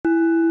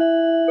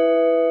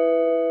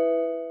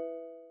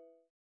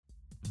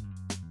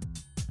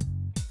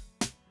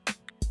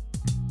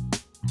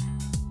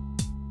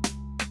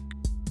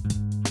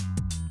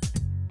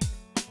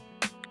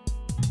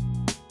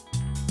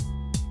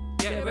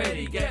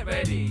get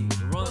ready,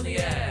 we're on the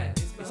air.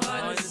 It's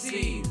behind the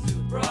scenes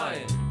with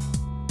Brian.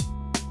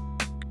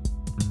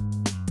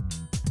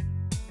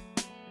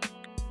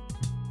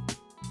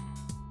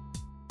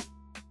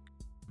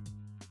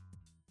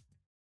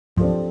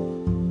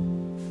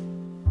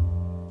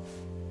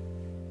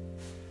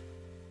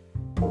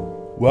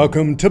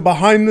 Welcome to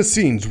Behind the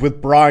Scenes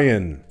with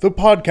Brian, the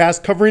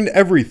podcast covering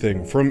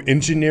everything from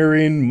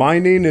engineering,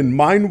 mining, and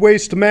mine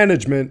waste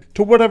management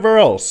to whatever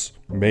else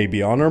may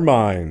be on our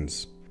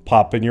minds.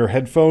 Pop in your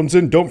headphones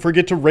and don't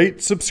forget to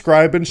rate,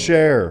 subscribe, and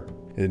share.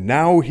 And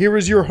now, here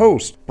is your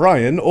host,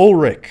 Brian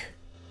Ulrich.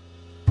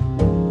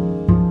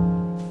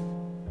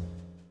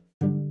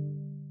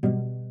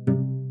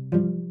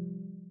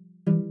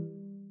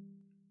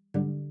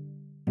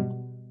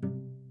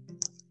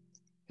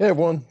 Hey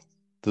everyone,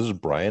 this is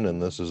Brian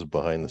and this is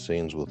Behind the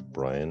Scenes with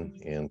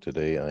Brian, and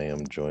today I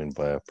am joined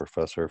by a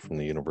professor from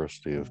the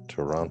University of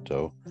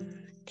Toronto,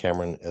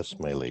 Cameron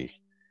Ismaili.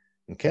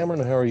 And Cameron,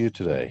 how are you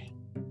today?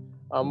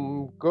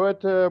 I'm good,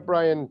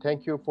 Brian.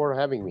 Thank you for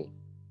having me.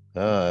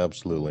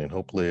 Absolutely, and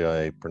hopefully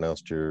I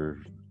pronounced your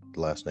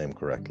last name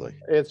correctly.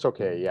 It's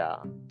okay, yeah.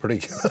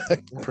 Pretty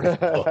good. Pretty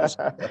close.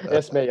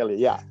 Ismaili,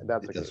 yeah,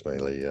 that's okay.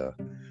 Ismaili,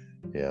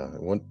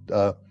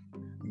 yeah.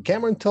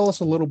 Cameron, tell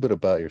us a little bit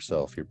about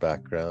yourself, your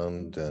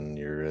background, and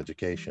your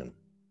education.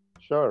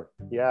 Sure,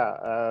 yeah.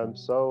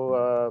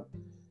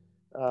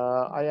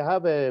 I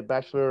have a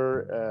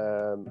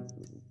bachelor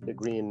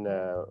degree in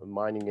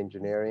mining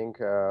engineering,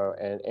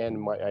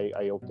 and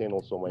I obtained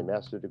also my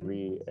master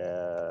degree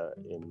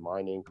in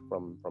mining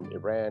from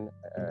Iran.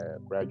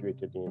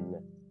 Graduated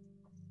in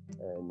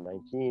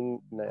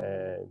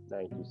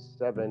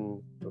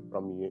 1997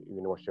 from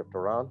University of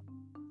Tehran.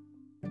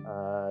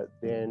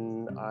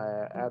 Then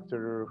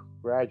after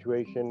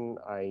graduation,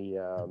 I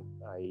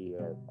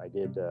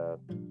did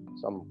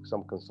some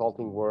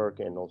consulting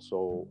work, and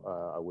also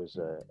I was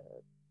an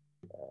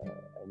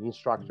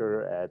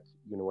instructor at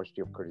University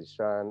of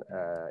Kurdistan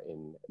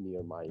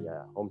near my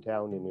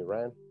hometown in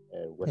Iran,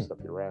 west of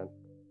Iran.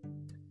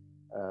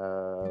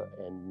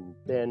 And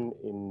then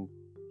in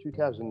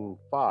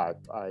 2005,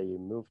 I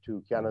moved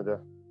to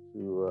Canada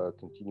to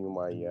continue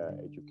my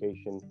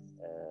education,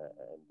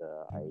 and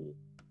I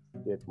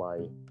did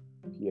my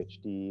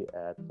PhD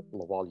at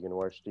Laval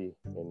University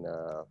in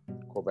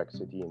Quebec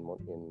City in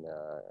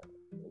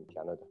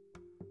Canada.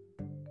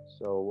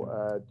 So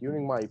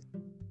during my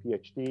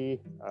PhD,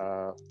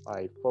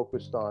 I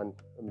focused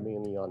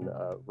mainly on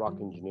rock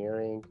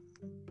engineering.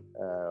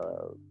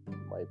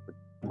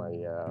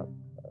 My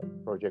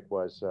project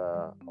was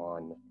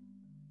on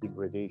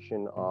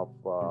degradation of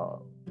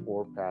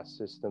ore pass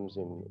systems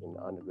in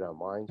underground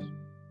mines.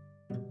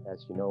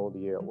 As you know,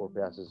 the ore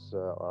passes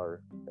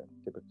are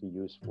typically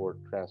used for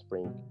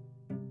transferring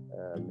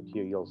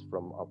materials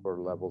from upper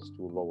levels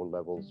to lower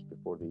levels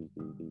before they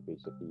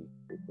basically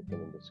put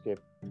them in the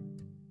skip,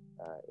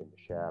 in the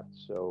shaft.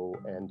 So,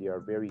 and they are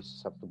very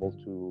susceptible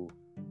to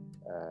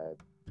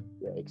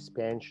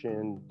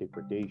expansion,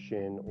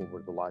 degradation over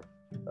the life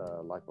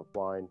of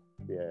mine.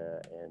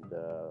 And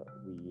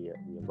we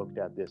looked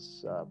at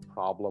this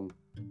problem,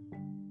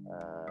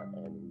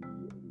 and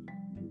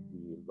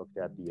we looked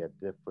at the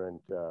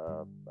different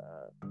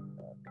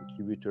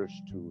contributors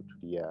to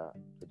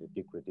the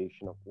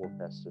degradation of ore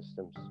pass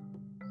systems,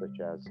 such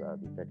as the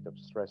effect of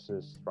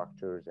stresses,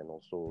 structures, and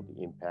also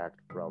the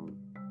impact from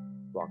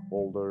rock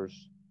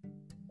boulders.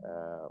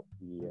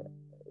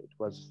 It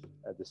was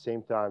at the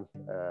same time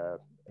a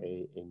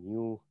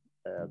new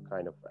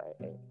kind of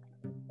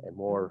a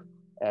more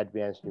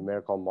advanced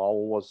numerical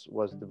model was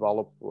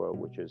developed,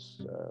 which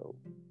is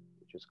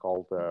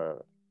called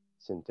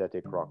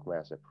synthetic rock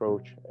mass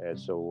approach.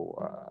 So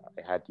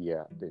I had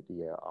the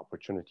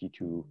opportunity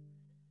to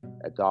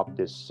adopt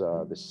this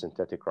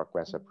synthetic rock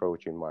mass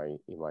approach in my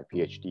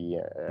PhD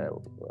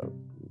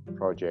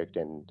project,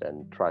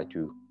 and try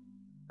to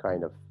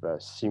kind of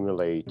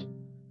simulate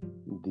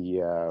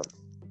the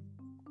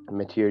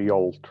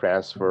material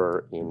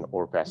transfer in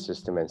ore pass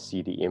system and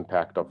see the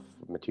impact of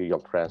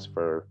material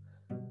transfer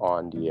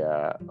on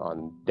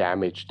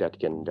damage that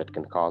can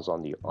cause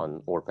on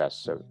ore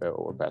pass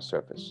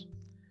surface.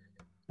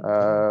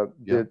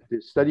 The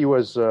study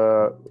was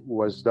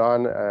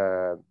done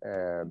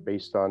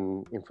based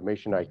on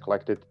information I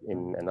collected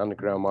in an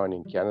underground mine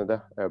in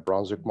Canada,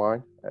 Brunswick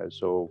mine.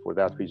 So for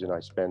that reason, I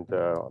spent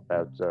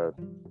about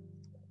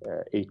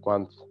 8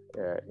 months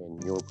in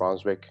New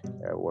Brunswick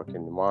working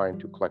in the mine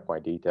to collect my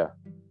data.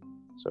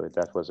 So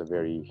that was a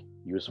very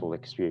useful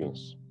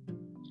experience.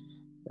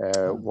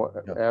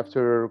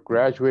 After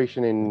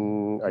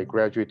graduation, I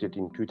graduated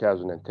in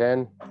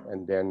 2010,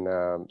 and then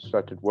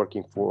started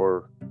working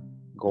for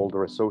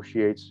Golder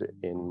Associates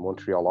in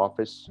Montreal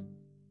office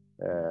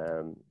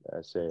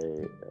as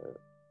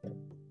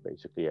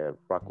basically a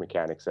rock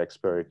mechanics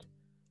expert,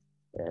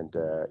 and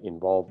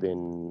involved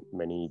in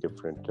many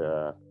different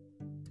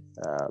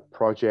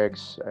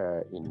projects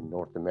in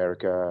North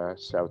America,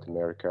 South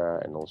America,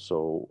 and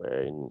also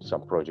in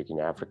some project in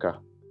Africa.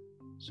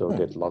 So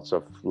did lots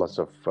of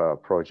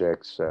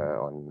projects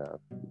on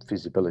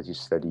feasibility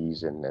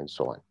studies and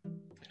so on.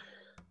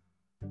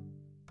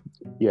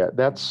 Yeah,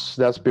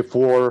 that's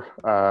before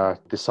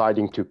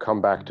deciding to come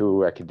back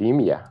to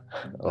academia.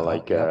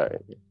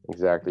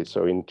 Exactly.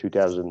 So in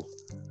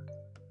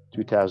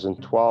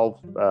 2012,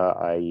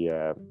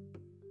 I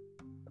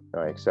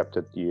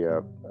accepted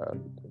the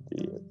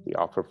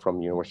offer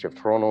from University of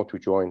Toronto to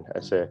join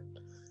as a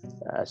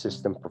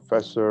assistant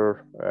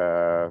professor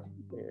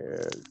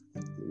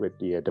with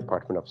the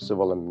Department of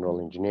Civil and Mineral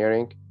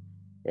Engineering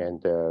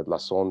and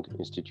Lassonde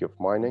Institute of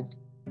Mining.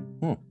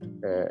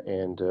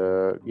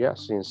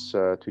 Since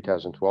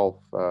 2012,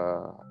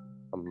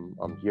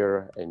 I'm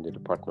here in the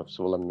Department of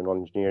Civil and Mineral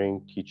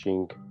Engineering,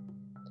 teaching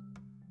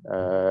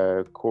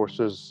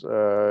courses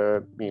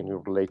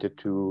related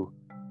to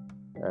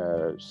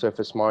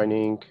surface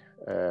mining,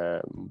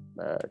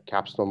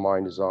 capstone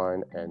mine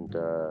design, and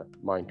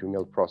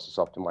mine-to-mill process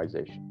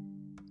optimization.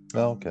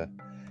 Oh, okay.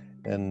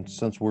 And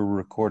since we're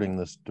recording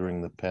this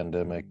during the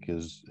pandemic,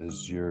 is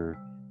your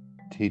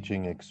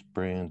teaching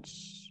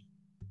experience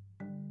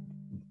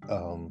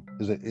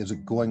is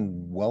it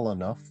going well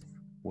enough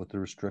with the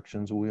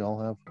restrictions we all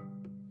have?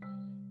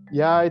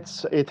 Yeah,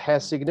 it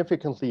has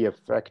significantly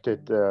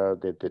affected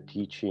the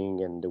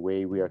teaching and the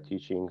way we are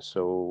teaching.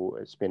 So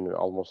it's been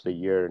almost a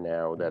year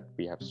now that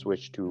we have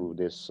switched to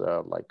this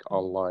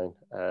online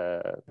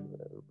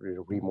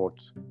remote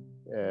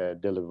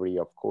delivery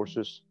of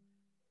courses.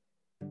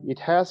 It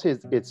has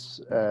its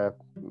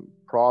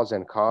pros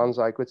and cons,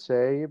 I could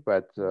say,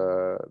 but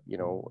the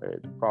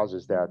pros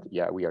is that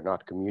we are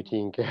not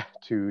commuting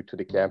to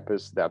the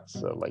campus.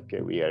 That's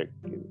we are,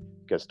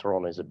 because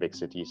Toronto is a big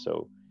city,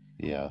 so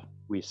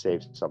we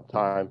save some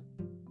time.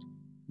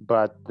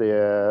 But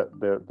I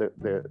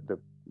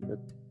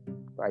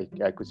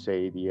could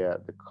say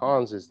the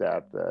cons is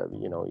that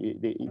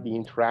the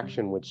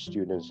interaction with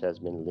students has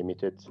been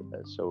limited.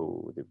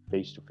 So the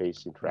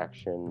face-to-face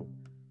interaction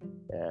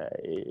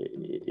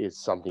is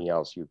something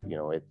else.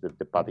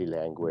 The body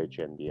language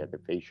and the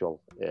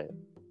facial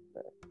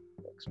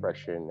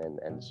expression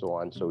and so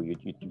on. So you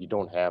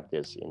don't have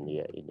this in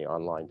the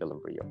online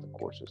delivery of the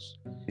courses.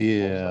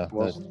 Yeah.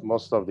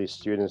 Most of these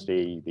students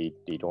they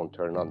don't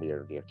turn on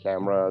their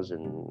cameras,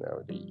 and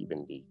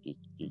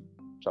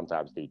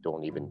sometimes they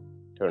don't even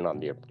turn on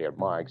their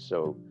mics.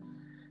 So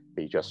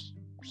they just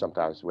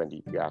sometimes when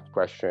you ask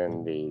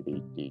question, they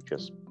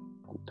just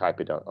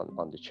type it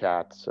on the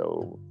chat.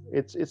 So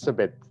it's a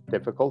bit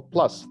difficult.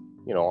 Plus,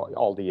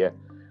 all the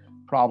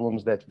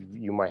problems that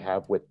you might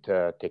have with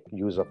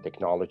use of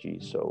technology.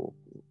 So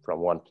from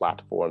one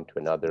platform to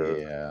another.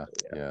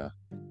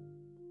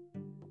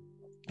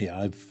 Yeah,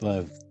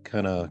 I've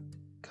kind of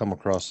come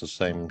across the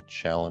same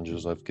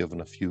challenges. I've given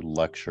a few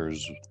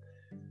lectures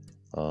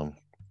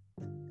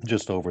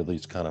just over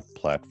these kind of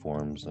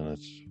platforms, and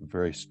it's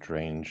very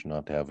strange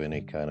not to have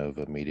any kind of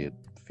immediate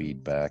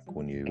feedback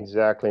when you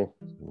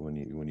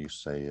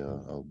say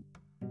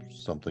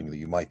something that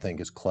you might think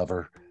is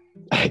clever.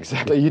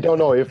 Exactly. You don't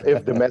know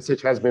if the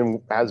message has been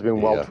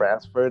well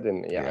transferred,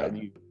 and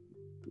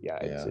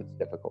it's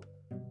difficult.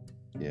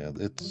 Yeah,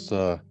 it's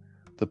the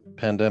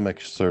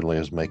pandemic certainly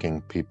is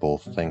making people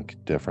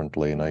think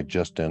differently, and I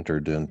just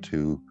entered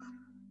into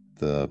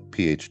the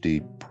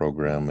PhD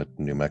program at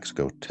New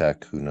Mexico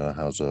Tech, who now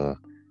has a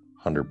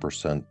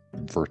 100%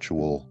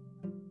 virtual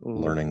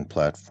learning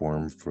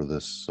platform for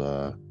this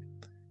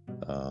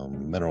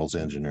minerals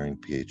engineering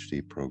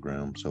PhD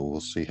program. So we'll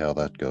see how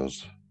that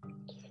goes.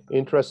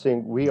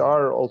 Interesting. We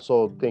are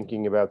also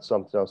thinking about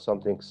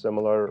something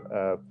similar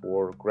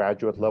for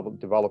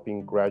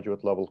developing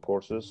graduate level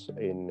courses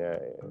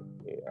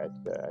at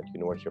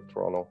University of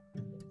Toronto,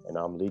 and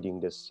I'm leading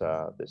this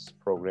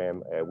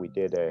program. We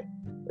did a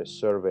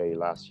survey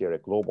last year, a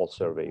global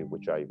survey,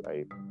 which I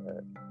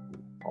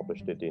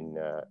published it in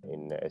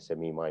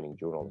SME Mining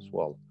Journal as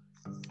well,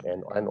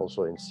 and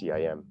also in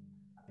CIM.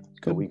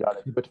 So we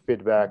got good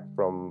feedback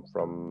from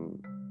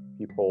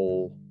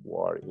people who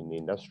are in the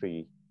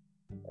industry.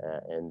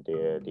 And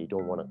they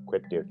don't want to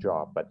quit their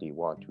job, but they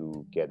want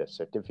to get a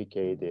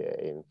certificate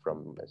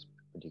from a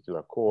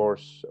particular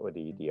course, or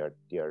they are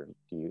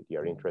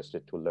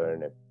interested to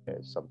learn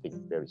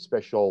something very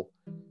special.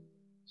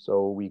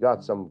 So we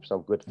got some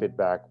good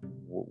feedback,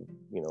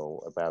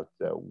 about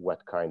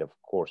what kind of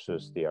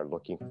courses they are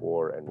looking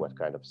for and what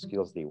kind of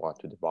skills they want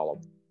to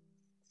develop.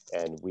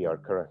 And we are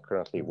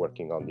currently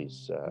working on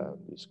these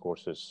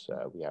courses.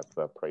 We have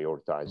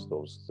prioritized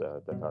those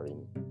that are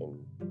in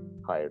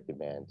higher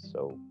demand.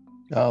 So,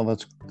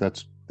 that's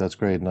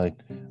great. And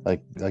I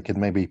could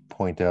maybe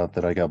point out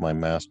that I got my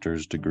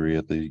master's degree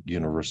at the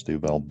University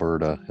of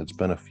Alberta. It's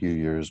been a few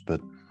years,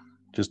 but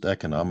just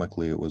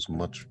economically, it was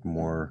much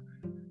more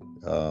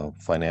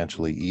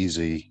financially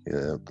easy.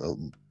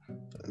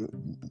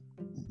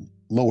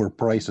 Lower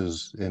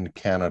prices in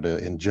Canada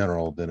in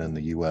general than in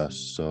the U.S.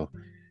 So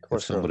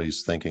if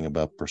somebody's thinking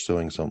about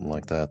pursuing something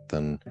like that,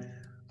 then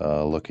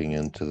looking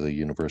into the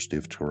University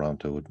of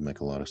Toronto would make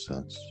a lot of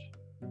sense.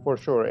 For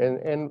sure,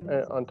 and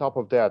on top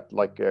of that,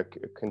 like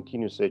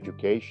continuous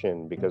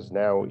education, because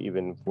now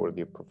even for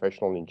the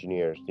professional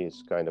engineers,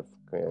 this kind of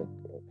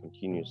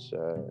continuous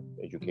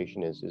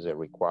education is a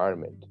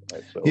requirement.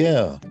 So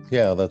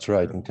Yeah, that's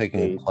right. And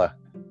they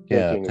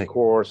yeah, taking a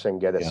course and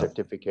get a yeah.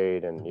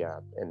 certificate,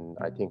 and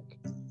I think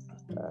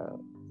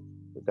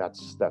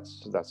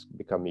that's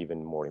become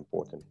even more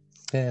important.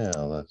 Yeah,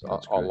 that's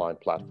great. Online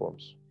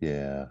platforms.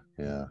 Yeah.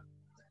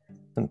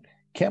 And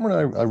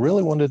Cameron, I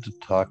really wanted to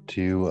talk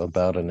to you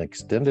about an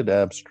extended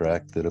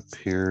abstract that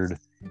appeared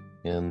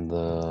in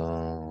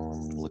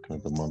looking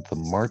at the month of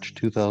March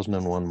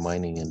 2001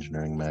 Mining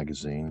Engineering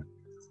magazine.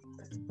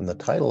 And the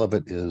title of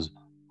it is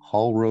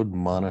Haul Road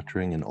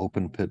Monitoring in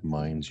Open Pit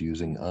Mines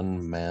Using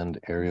Unmanned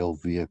Aerial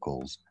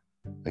Vehicles,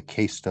 a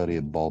case study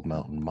at Bald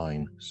Mountain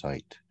Mine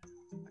site.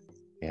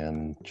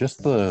 And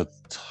just the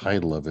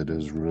title of it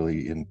is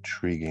really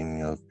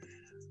intriguing of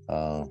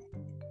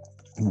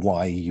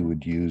why you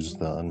would use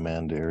the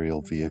unmanned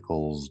aerial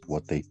vehicles,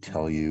 what they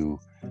tell you,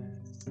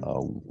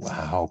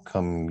 how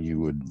come you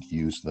would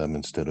use them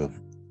instead of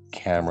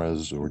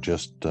cameras or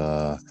just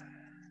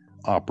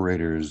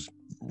operators'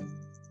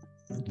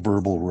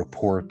 verbal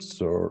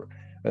reports, or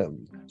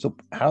so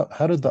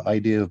how did the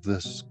idea of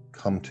this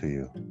come to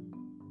you?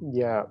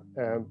 Yeah,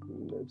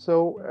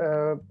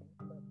 so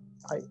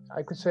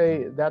I could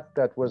say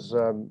that was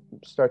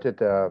started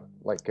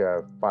like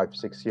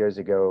 5-6 years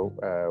ago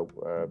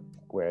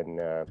when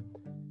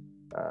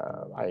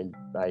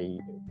I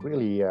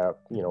really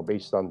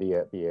based on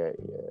the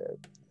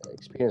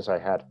experience I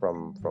had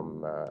from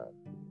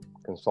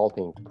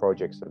consulting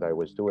projects that I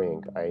was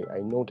doing, I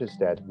noticed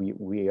that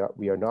we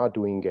are not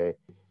doing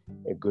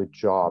a good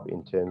job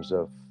in terms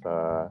of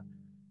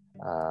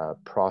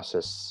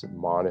process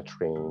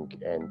monitoring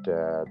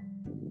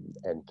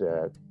and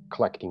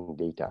collecting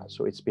data.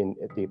 So it's been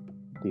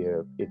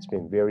it's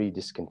been very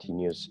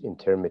discontinuous,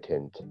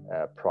 intermittent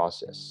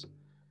process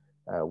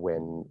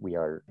when we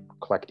are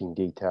collecting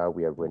data,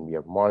 when we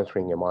are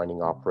monitoring a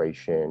mining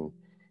operation,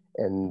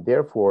 and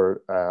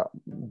therefore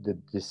the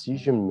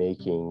decision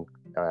making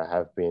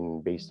have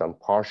been based on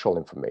partial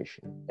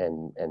information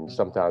and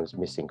sometimes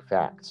missing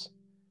facts.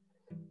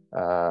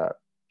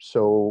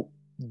 So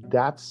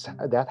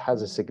that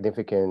has a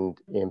significant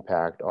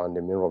impact on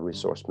the mineral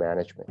resource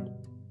management.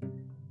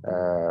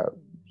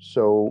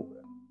 So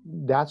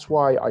that's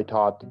why I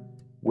thought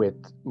with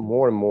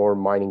more and more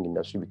mining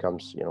industry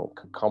becomes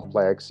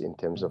complex in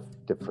terms of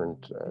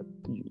different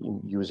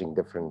using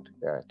different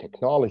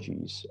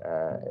technologies.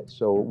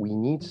 So we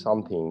need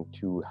something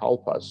to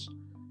help us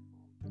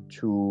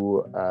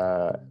to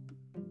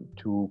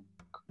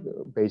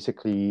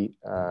basically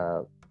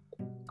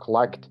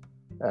collect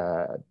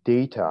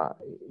data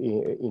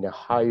in a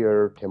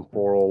higher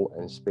temporal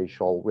and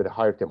spatial, with a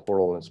higher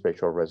temporal and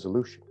spatial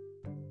resolution,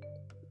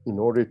 in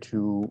order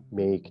to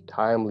make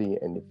timely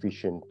and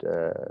efficient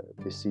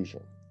decision,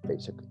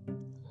 basically.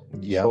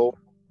 Yeah. So,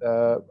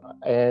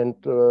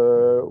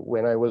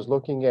 when I was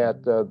looking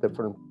at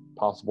different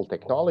possible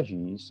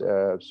technologies,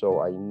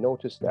 so I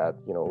noticed that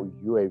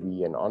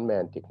UAV and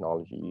unmanned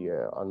technology,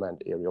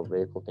 unmanned aerial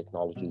vehicle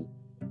technology,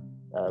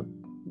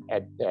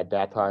 at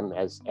that time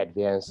has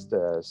advanced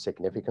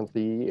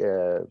significantly,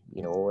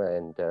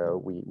 and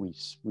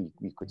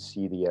we could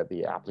see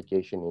the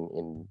application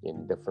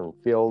in different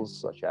fields,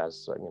 such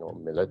as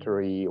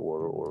military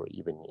or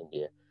even in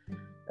the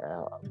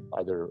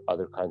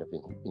other kind of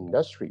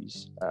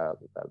industries,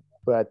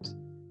 but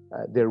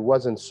there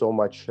wasn't so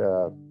much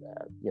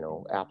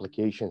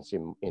applications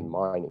in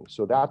mining.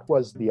 So that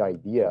was the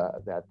idea,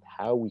 that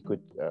how we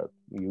could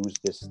use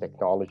this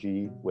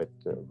technology with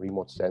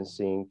remote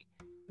sensing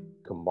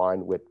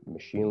combined with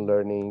machine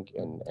learning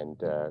and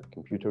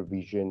computer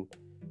vision,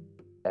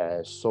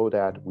 so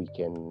that we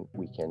can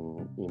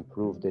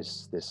improve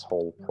this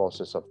whole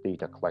process of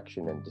data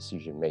collection and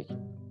decision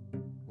making.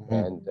 Mm-hmm.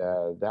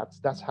 And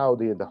that's how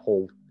the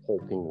whole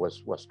thing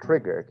was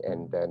triggered.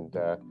 And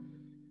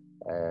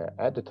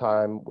at the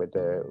time, with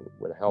the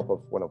help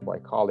of one of my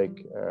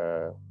colleagues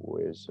who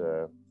is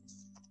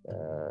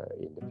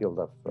in the field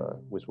of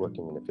was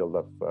working in the field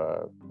of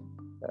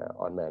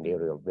unmanned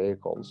aerial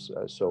vehicles.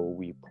 So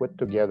we put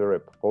together a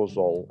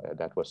proposal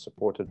that was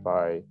supported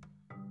by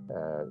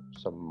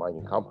some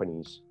mining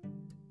companies,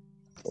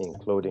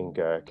 including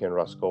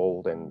Kinross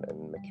Gold and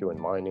McEwen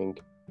Mining,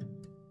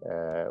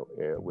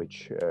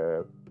 which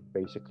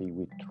basically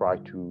we try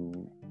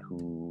to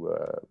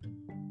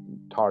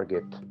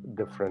target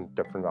different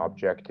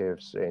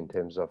objectives in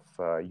terms of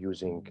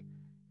using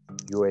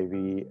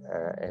UAV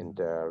and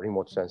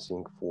remote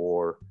sensing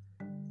for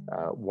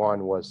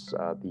one was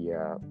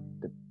the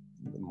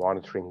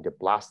monitoring the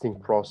blasting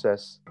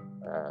process,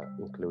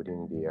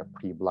 including the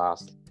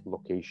pre-blast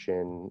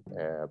location,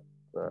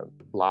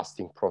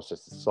 blasting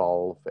process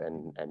itself,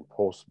 and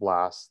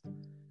post-blast,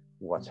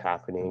 what's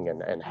happening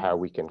and how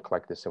we can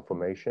collect this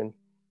information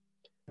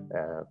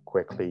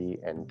quickly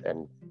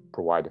and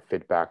provide a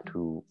feedback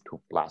to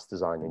blast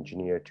design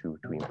engineer to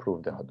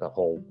improve the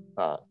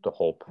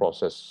whole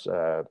process,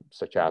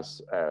 such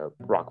as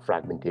rock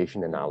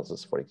fragmentation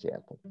analysis, for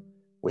example,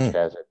 which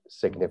has a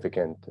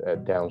significant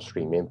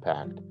downstream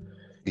impact.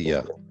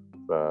 Yeah.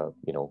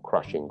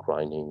 Crushing,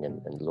 grinding,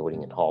 and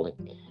loading and hauling.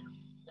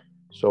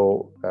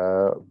 So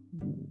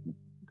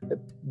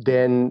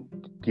then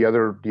the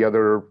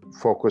other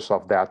focus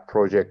of that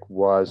project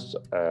was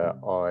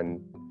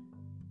on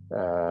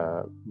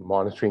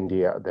monitoring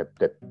the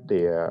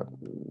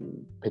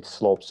pit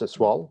slopes as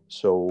well.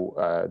 So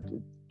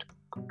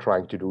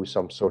trying to do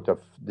some sort of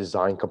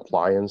design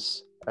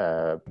compliance,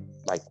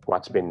 like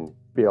what's been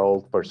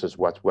built versus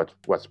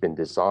what's been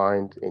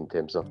designed in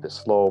terms of the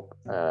slope,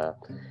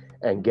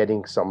 and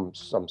getting some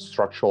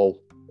structural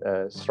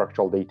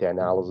data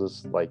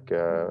analysis, like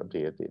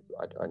the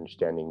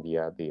understanding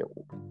the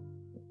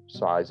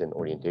size and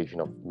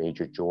orientation of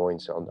major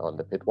joints on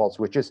the pit walls,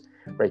 which is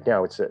right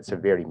now it's a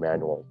very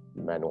manual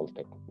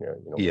tech,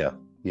 Yeah.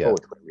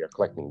 approach when we are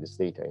collecting this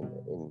data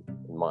in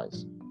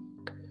mines.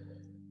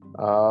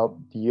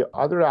 The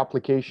other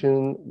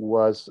application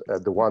was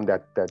the one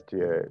that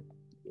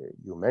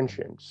you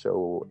mentioned.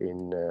 So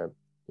in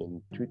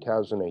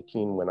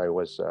 2018, when I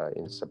was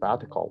in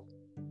sabbatical,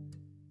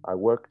 I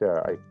worked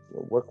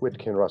with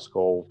Kinross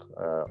Gold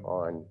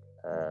on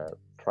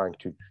trying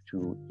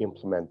to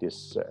implement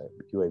this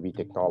UAV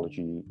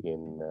technology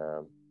in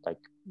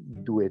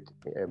do it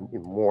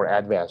in more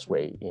advanced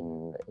way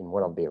in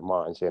one of their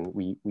mines, and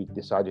we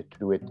decided to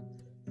do it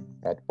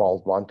at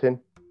Bald Mountain.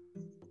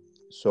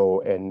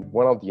 So, and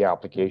one of the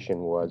application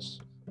was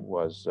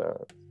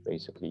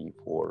basically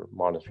for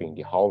monitoring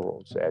the haul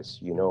roads. As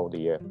you know,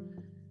 the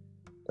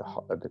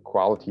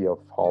quality of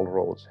haul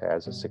roads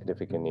has a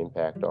significant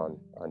impact on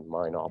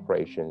mine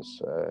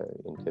operations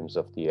in terms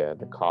of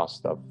the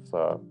cost of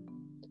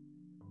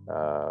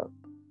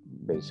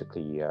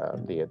basically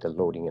the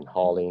loading and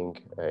hauling.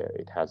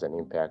 It has an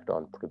impact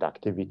on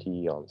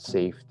productivity, on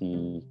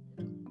safety.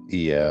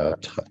 Yeah.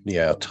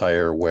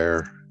 Tire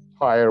wear.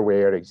 Tire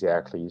wear,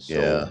 exactly. So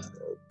Yeah.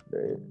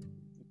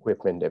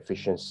 Equipment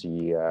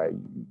efficiency,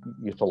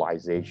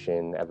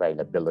 utilization,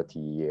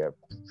 availability,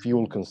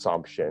 fuel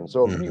consumption.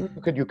 So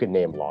you could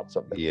name lots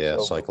of them. Yeah.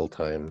 So, Cycle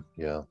time.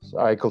 Yeah.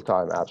 cycle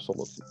time,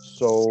 absolutely.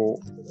 So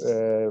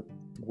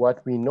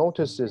what we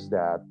notice is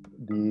that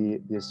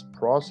this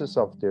process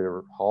of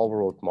their haul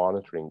road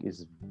monitoring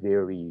is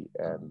very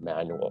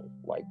manual,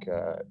 like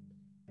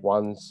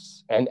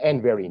once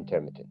and very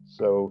intermittent.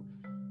 So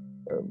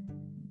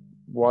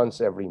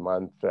once every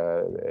month,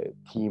 a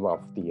team of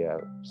the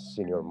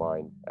senior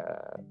mine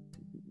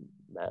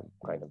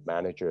kind of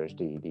managers,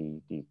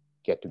 they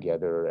get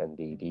together and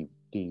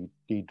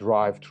they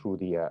drive through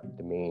the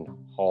main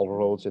haul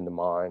roads in the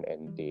mine,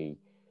 and they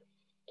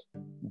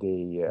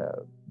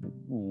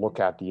look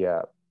at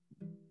the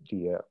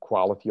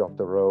quality of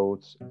the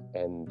roads,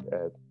 and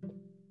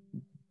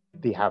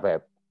they have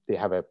a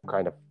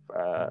kind of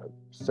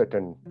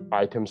certain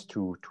items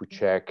to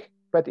check.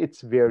 But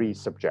it's very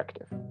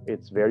subjective.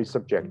 It's very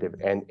subjective,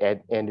 and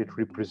it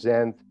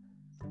represents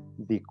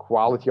the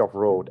quality of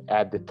road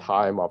at the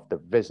time of the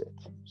visit.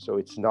 So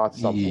it's not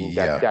something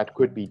that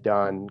could be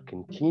done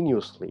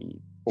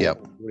continuously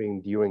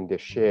during the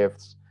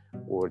shifts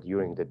or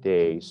during the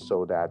day,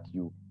 so that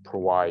you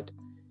provide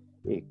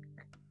a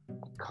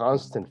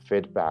constant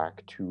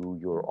feedback to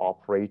your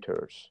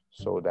operators,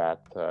 so that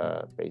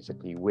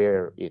basically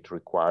where it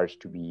requires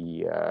to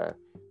be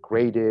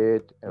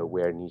graded,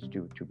 where it needs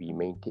to be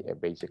maintained,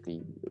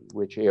 basically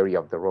which area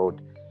of the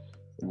road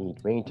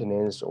need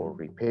maintenance or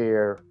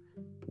repair,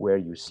 where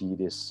you see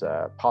this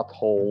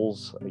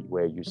potholes,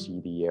 where you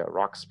see the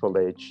rock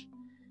spillage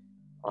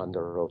on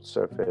the road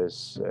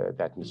surface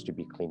that needs to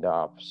be cleaned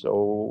up.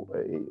 So,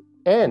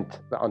 and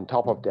on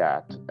top of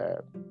that,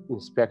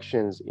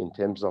 inspections in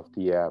terms of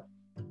the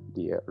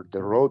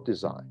road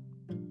design,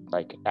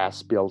 like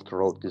as-built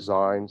road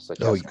design, such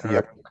as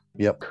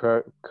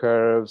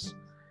curves,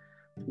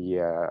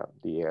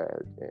 the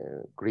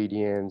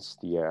gradients,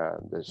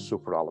 the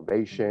super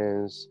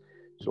elevations.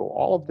 So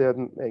all of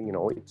them,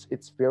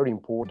 it's very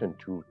important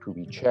to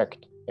be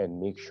checked and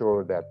make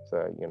sure that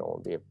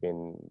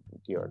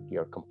they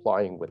are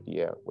complying with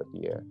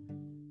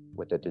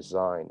the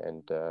design,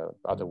 and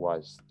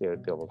otherwise they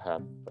will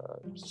have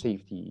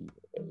safety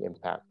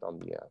impact on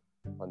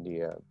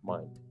the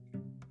mine.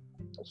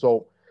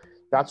 So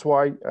that's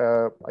why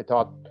I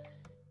thought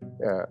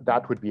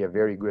that would be a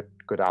very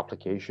good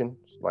application.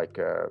 Like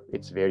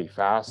it's very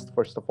fast.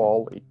 First of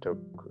all, it took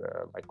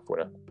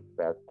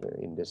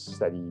in this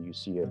study you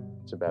see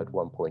it's about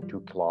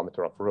 1.2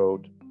 kilometer of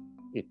road.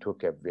 It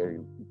took a very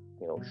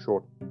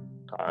short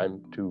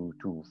time to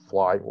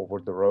fly over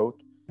the road.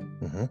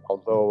 Mm-hmm.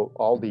 Although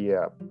all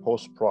the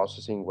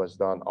post-processing was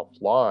done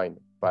offline,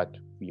 but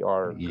we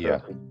are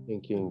currently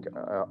thinking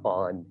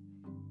on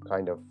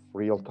kind of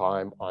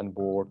real-time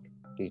onboard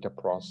data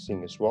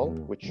processing as well,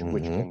 which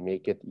can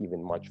make it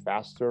even much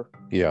faster.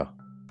 Yeah.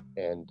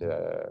 And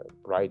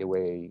right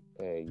away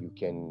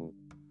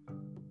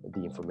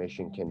the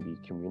information can be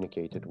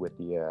communicated with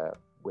the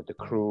with the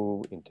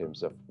crew in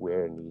terms of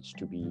where it needs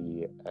to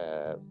be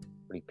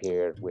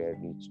repaired, where it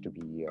needs to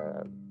be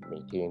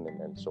maintained,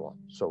 and so on.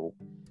 So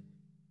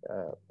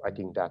I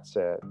think that's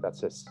a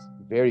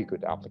very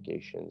good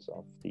applications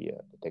of the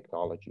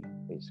technology,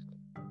 basically.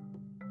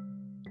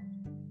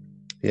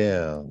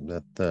 Yeah,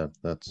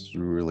 that's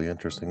really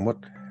interesting. What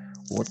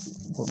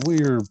were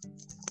your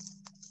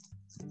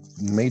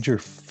major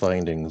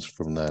findings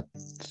from that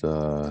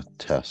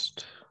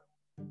test?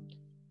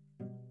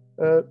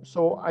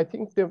 So I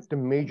think the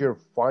major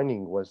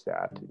finding was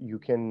that you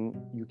can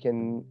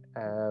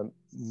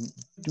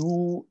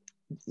do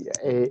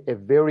a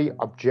very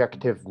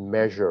objective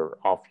measure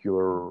of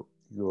your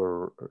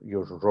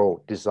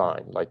road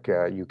design. Like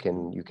you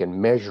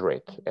can measure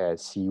it,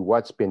 see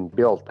what's been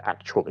built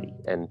actually,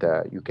 and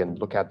you can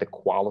look at the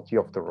quality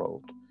of the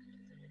road.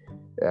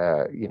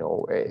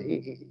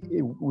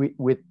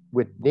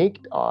 With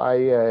naked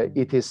eye,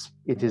 it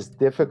is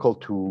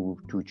difficult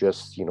to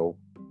just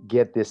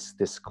get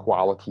this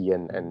quality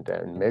and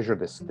measure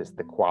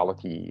the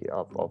quality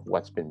of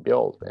what's been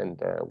built.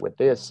 And with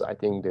this, I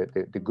think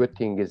the good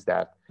thing is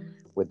that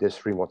with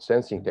this remote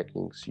sensing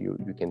techniques,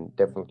 you can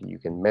definitely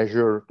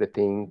measure the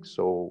thing,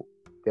 so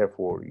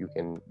therefore you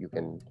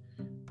can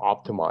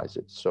optimize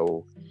it.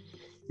 So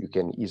you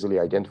can easily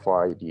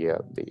identify the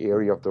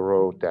area of the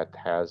road that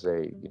has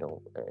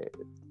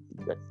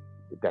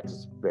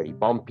that's very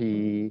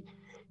bumpy.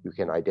 You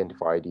can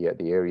identify the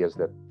areas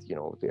that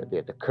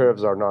the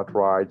curves are not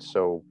right.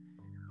 So,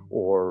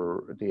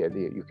 or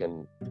you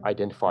can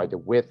identify the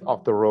width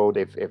of the road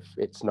if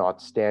it's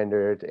not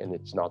standard and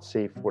it's not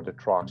safe for the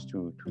trucks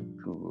to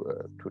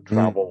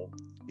travel.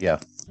 Yeah.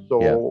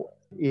 So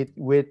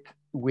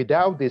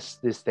without this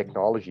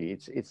technology,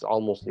 it's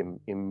almost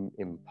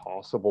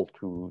impossible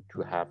to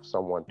have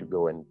someone to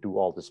go and do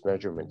all these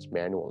measurements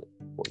manually.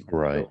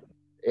 Right.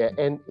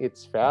 And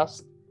it's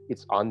fast,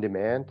 it's on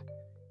demand,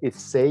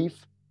 it's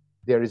safe.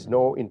 There is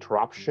no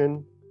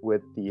interruption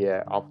with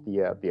the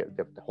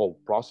whole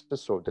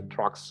process, so the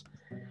trucks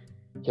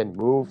can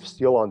move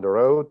still on the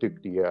road.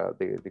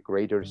 The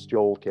grader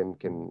still can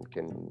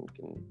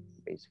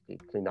basically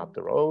clean up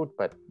the road,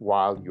 but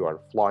while you are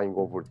flying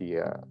over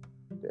the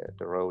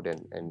road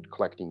and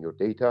collecting your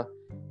data,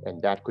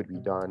 and that could be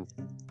done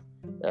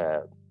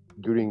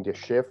during the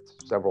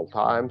shift several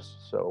times,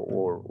 so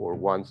or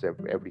once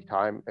every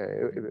time,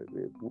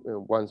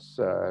 once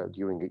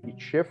during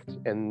each shift,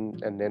 and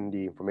then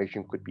the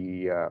information could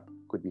be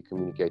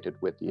communicated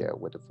with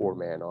the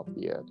foreman of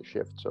the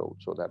shift, so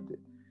that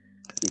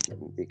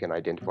we can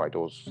identify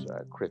those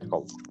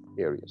critical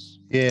areas.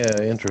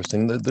 Yeah,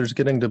 interesting. There's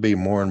getting to be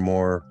more and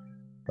more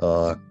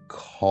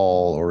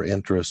call or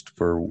interest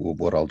for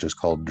what I'll just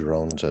call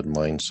drones at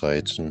mine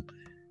sites, and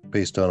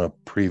based on a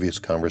previous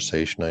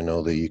conversation, I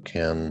know that you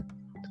can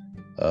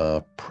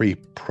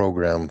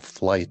pre-program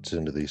flights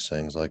into these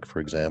things. Like, for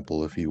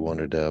example, if you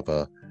wanted to have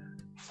a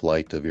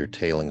flight of your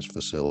tailings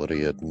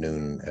facility at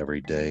noon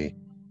every day.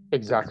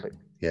 Exactly.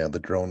 Yeah, the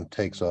drone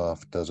takes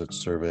off, does its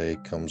survey,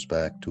 comes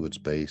back to its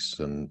base,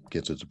 and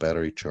gets its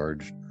battery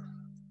charged.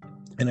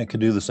 And it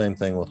could do the same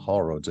thing with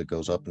haul roads. It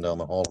goes up and down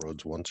the haul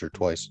roads once or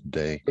twice a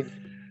day.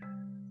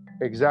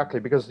 Exactly,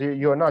 because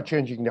you are not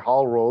changing the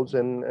haul roads,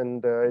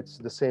 and it's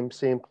the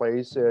same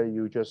place.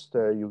 You just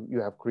you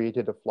have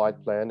created a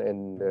flight plan,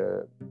 and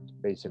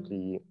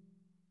basically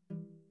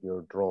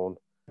your drone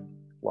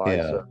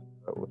flies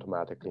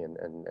automatically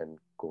and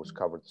goes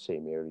cover the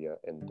same area.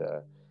 And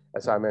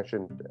as I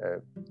mentioned,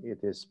 it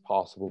is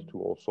possible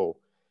to also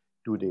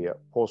do the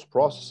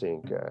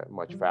post-processing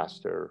much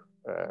faster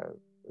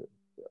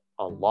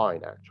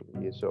online,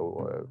 actually.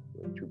 So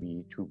to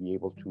be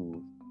able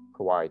to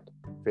provide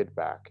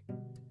feedback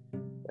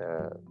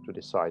to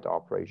the site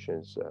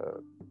operations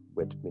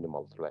with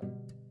minimal delay.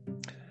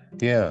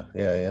 Yeah,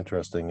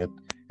 interesting.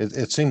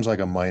 It seems like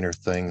a minor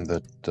thing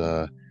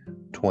that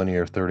 20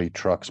 or 30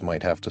 trucks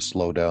might have to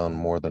slow down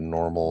more than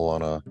normal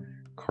on a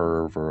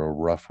curve or a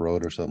rough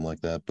road or something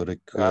like that, but it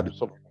could,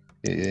 absolutely,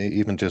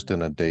 even just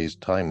in a day's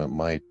time, it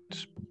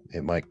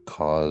might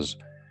cause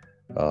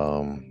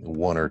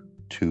one or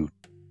two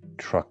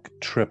truck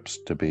trips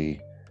to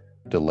be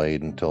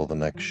delayed until the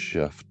next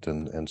shift,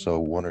 and so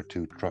one or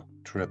two truck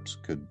trips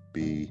could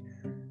be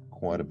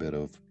quite a bit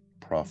of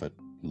profit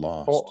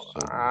lost. Oh,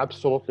 so,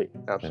 absolutely.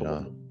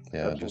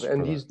 Yeah, absolutely.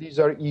 And these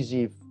are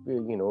easy.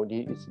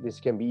 This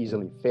can be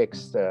easily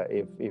fixed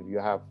if you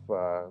have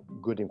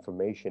good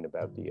information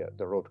about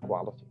the road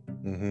quality.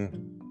 Mm-hmm.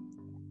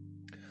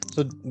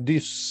 So, do you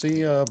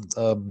see a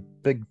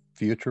big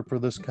future for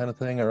this kind of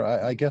thing, or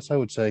I guess I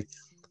would say,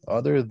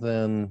 other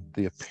than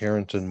the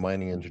appearance in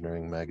Mining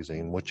Engineering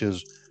Magazine, which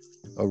is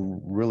a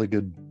really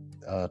good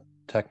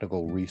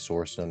technical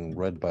resource and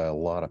read by a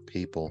lot of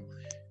people,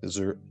 is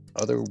there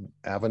other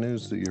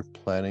avenues that you're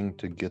planning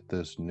to get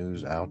this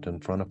news out in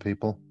front of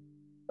people?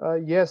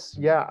 Yes,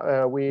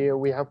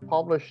 we have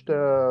published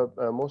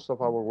most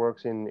of our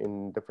works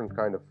in different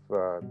kind of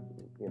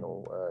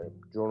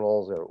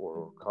journals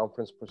or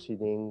conference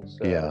proceedings.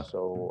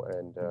 So,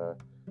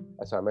 and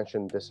as I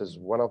mentioned, this is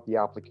one of the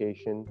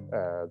application.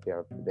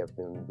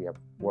 We have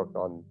worked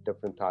on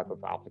different type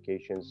of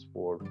applications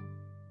for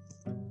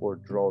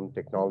drone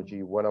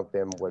technology. One of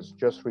them was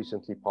just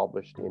recently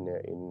published in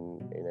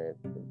a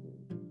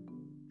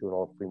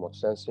Journal of Remote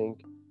Sensing.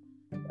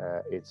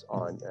 It's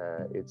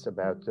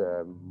about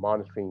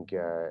monitoring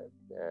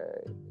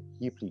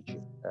heap leach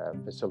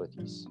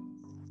facilities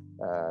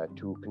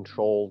to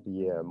control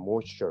the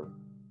moisture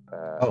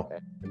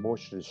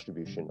moisture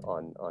distribution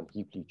on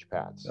heap leach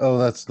pads. Oh,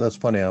 that's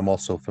funny. I'm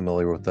also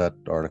familiar with that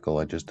article.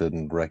 I just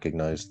didn't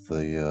recognize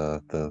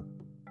the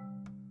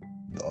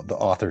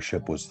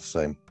authorship was the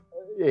same.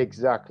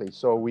 Exactly.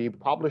 So we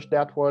published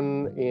that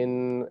one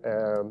in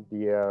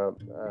the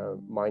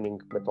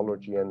Mining,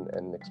 Metallurgy,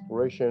 and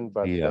Exploration,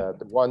 but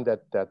the one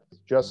that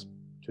just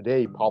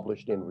today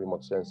published in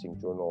Remote Sensing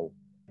Journal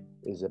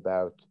is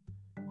about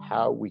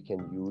how we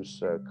can use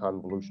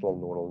convolutional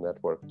neural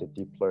network, the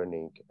deep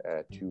learning,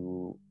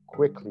 to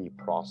quickly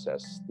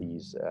process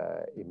these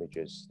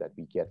images that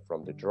we get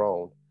from the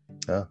drone.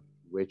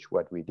 Which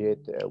what we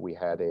did, we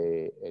had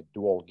a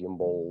dual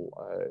gimbal,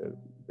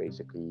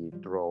 basically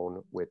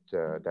drone with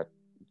that.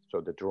 So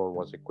the drone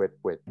was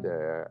equipped with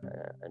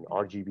an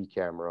RGB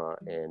camera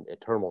and a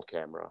thermal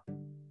camera,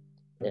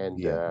 and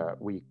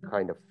we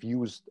kind of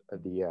fused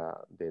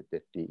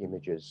the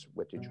images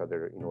with each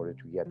other in order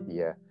to get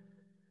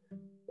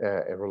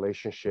a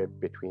relationship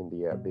between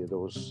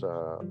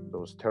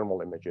those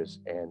thermal images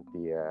and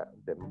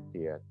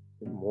the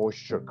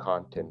moisture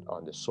content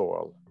on the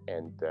soil.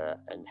 And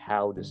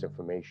how this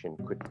information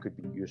could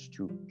be used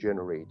to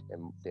generate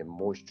a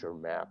moisture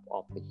map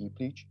of the heap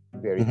leach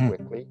very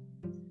quickly,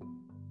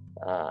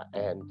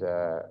 and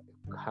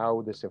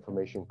how this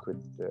information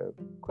could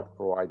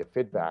provide a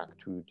feedback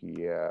to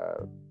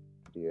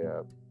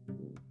the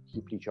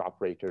heap leach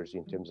operators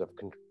in terms of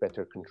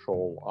better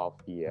control of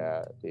the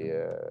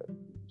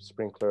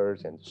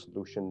sprinklers and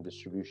solution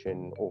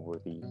distribution over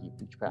the heap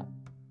leach pad.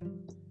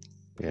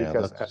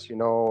 Because as you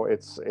know,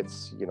 it's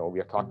we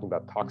are talking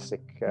about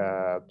toxic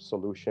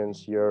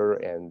solutions here,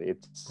 and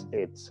it's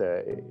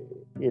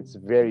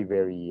very,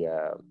 very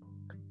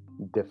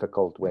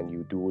difficult when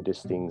you do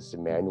these things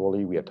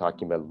manually. We are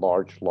talking about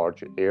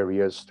large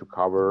areas to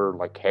cover,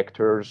 like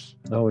hectares.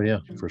 Oh yeah,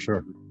 for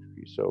sure.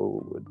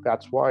 So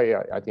that's why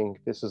I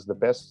think this is the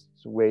best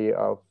way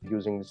of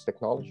using this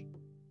technology.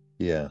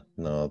 Yeah,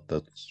 no,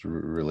 that's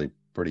really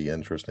pretty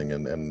interesting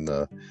and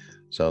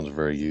sounds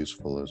very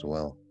useful as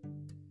well.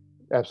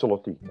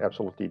 Absolutely.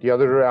 The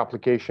other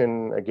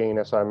application, again,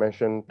 as I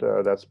mentioned,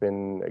 that's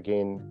been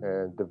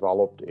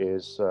developed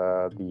is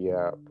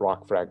the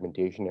rock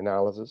fragmentation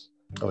analysis.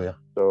 Oh yeah.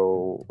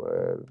 So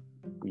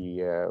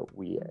we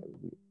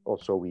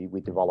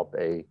developed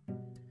a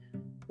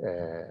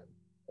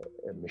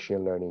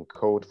machine learning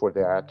code for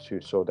that,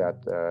 so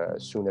that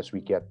as soon as we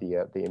get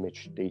the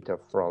image data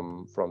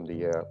from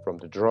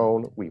the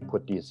drone, we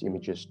put these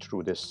images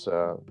through this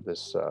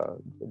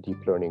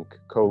deep learning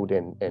code,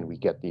 and we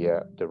get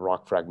the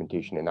rock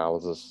fragmentation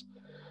analysis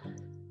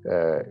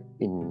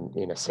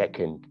in a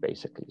second,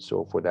 basically.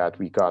 So for that,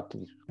 we got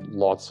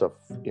lots of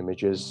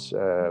images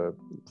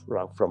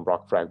from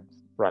rock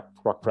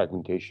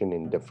fragmentation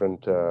in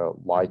different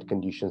light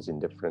conditions, in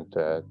different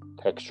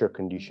texture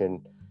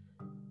condition.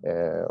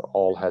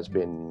 All has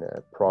been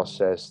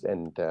processed,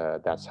 and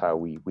that's how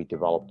we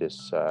developed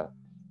this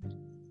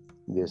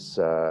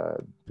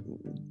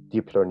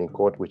deep learning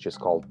code, which is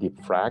called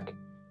DeepFrag.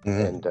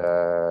 And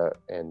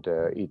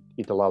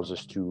it allows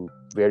us to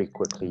very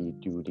quickly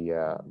do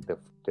the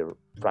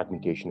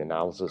fragmentation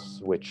analysis,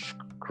 which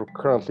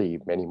currently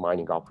many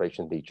mining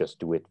operations, they just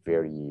do it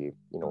very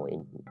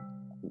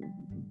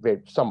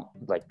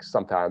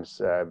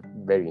sometimes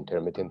very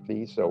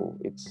intermittently. So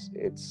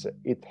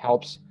it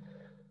helps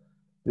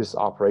this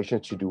operation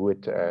to do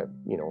it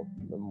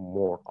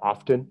more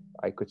often,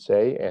 I could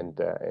say, and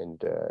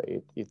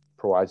it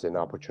provides an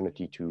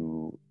opportunity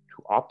to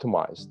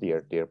optimize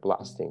their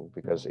blasting,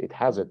 because it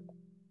has a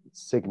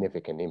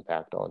significant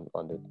impact on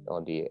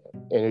the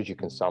energy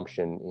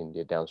consumption in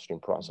the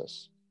downstream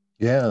process.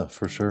 Yeah,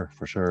 for sure.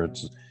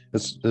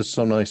 It's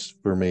so nice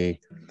for me.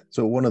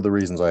 So one of the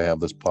reasons I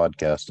have this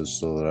podcast is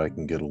so that I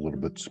can get a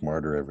little bit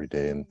smarter every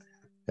day, and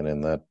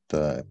in that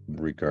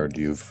regard,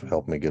 you've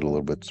helped me get a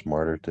little bit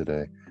smarter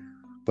today.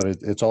 But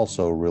it's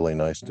also really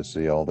nice to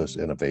see all this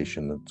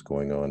innovation that's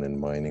going on in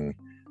mining.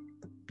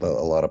 A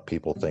lot of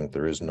people think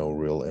there is no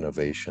real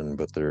innovation,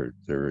 but there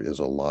is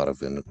a lot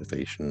of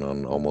innovation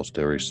on almost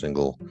every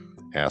single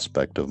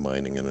aspect of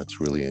mining, and it's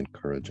really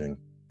encouraging.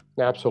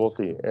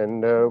 Absolutely.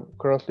 And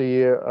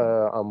currently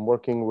I'm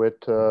working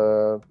with,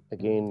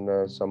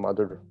 some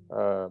other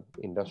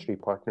industry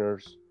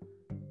partners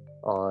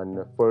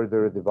on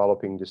further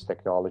developing this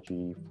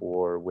technology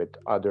with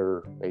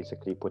other,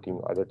 basically putting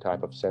other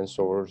type of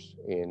sensors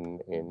in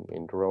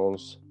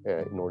drones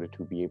in order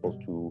to be able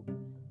to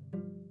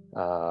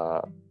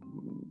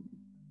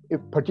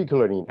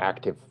particularly in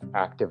active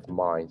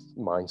mine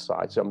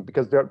sites,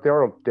 because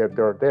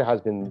there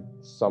has been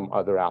some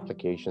other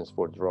applications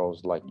for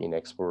drones, like in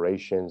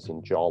explorations,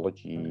 in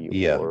geology,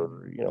 Yeah. or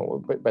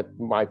but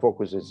my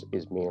focus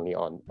is mainly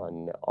on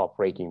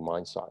operating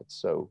mine sites.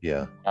 So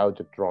Yeah. how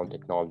the drone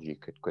technology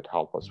could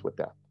help us with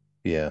that.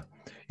 Yeah.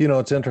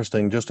 It's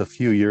interesting. Just a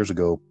few years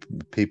ago,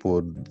 people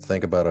would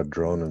think about a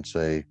drone and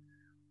say,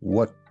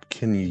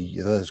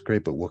 that's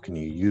great, but what can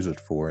you use it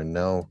for? And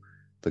now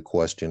the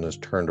question is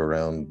turned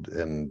around,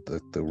 and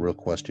the real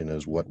question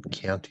is, what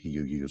can't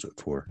you use it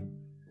for?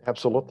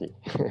 Absolutely.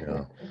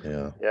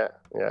 Yeah.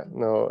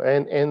 No,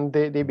 and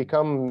they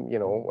become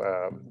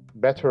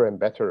better and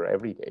better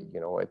every day.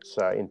 It's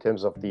in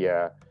terms of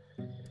the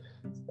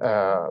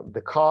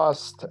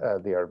cost.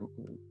 They are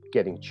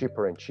getting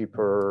cheaper and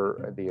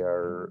cheaper. They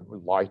are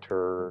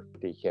lighter.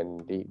 They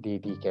can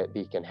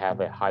have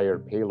a higher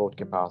payload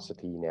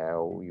capacity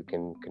now. You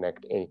can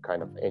connect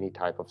any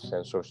type of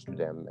sensors to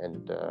them,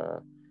 and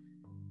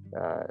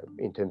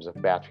in terms of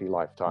battery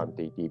lifetime,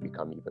 they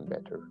become even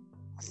better.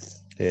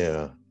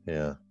 Yeah.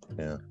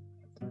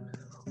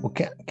 Well,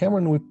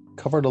 Cameron, we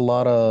covered a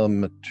lot of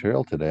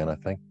material today, and I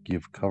think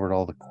you've covered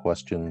all the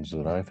questions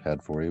that I've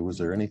had for you. Was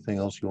there anything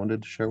else you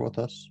wanted to share with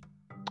us?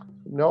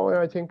 No,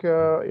 I think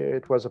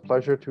it was a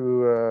pleasure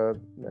to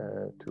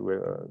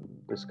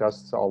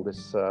discuss all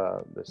this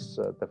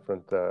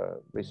different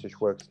research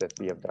works that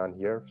we have done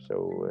here. So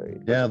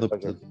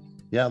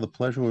the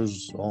pleasure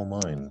was all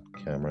mine,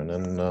 Cameron.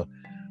 And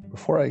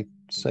before I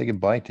say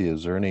goodbye to you,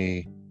 is there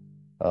any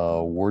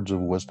words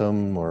of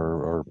wisdom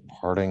or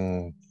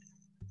parting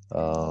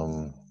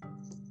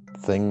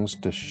things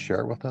to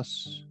share with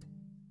us?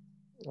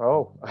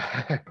 Oh,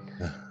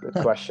 good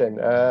question.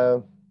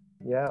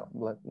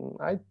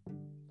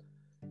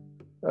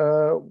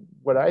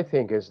 What I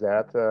think is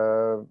that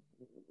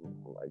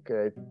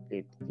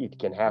it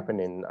can happen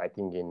in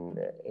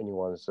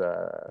anyone's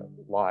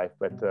life,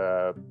 but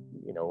a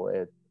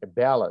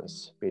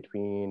balance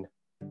between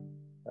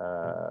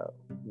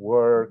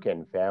work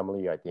and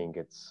family, I think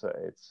it's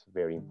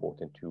very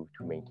important to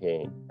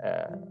maintain,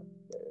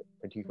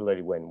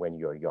 particularly when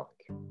you're young.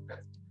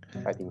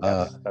 I think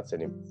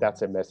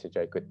that's a message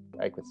I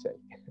could say.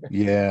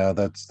 Yeah,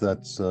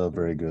 that's a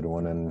very good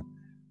one. And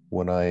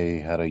when I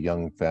had a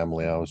young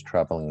family, I was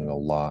traveling a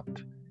lot,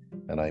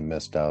 and I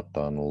missed out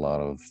on a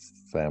lot of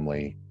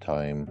family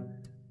time,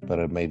 but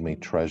it made me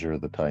treasure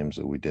the times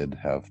that we did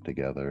have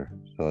together.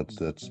 So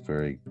that's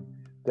very.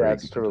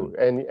 That's true,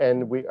 and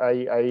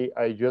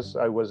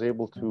I was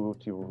able to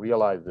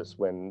realize this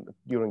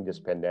during this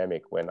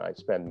pandemic, when I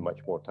spend much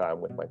more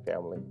time with my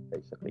family,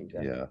 basically.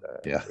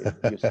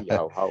 You see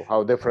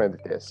how different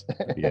it is.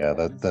 Yeah,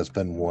 that's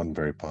been one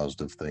very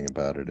positive thing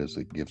about it, is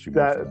it gives you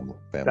more family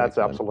That's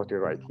time. Absolutely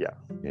right.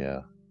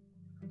 Yeah.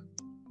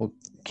 Well,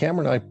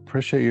 Cameron, I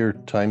appreciate your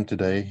time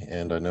today,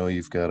 and I know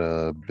you've got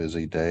a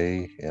busy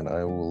day, and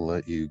I will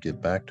let you get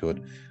back to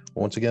it.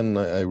 Once again,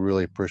 I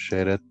really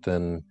appreciate it,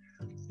 and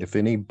if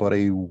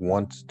anybody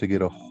wants to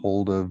get a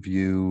hold of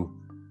you,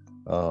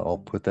 I'll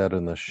put that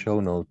in the show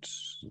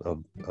notes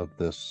of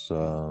this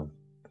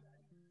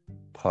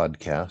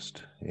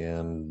podcast,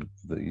 and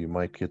that you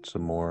might get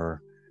some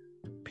more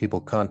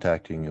people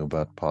contacting you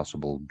about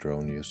possible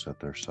drone use at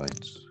their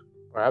sites.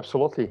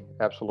 Absolutely,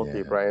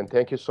 Yeah. Brian.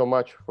 Thank you so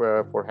much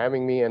for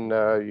having me, and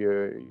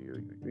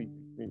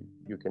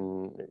you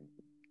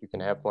can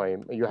have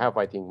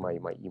I think my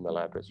email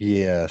address.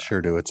 Yeah,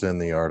 sure do. It's in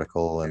the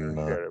article, and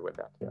share it with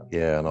that.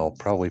 Yeah, and I'll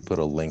probably put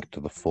a link to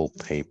the full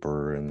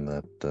paper in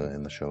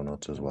the show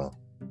notes as well.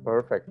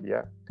 Perfect.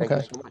 Yeah. Thank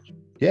you so much.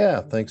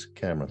 Yeah, thanks,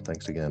 Cameron.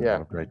 Thanks again. Yeah.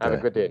 Have a great day. Have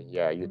a good day.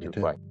 Yeah, you too.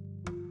 Bye.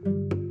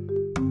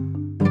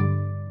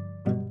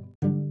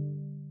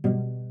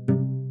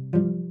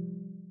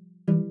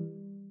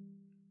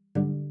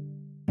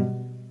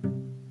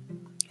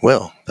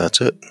 Well,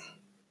 that's it.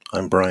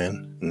 I'm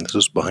Brian, and this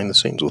is Behind the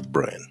Scenes with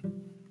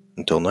Brian.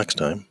 Until next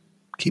time,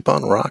 keep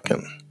on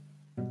rocking.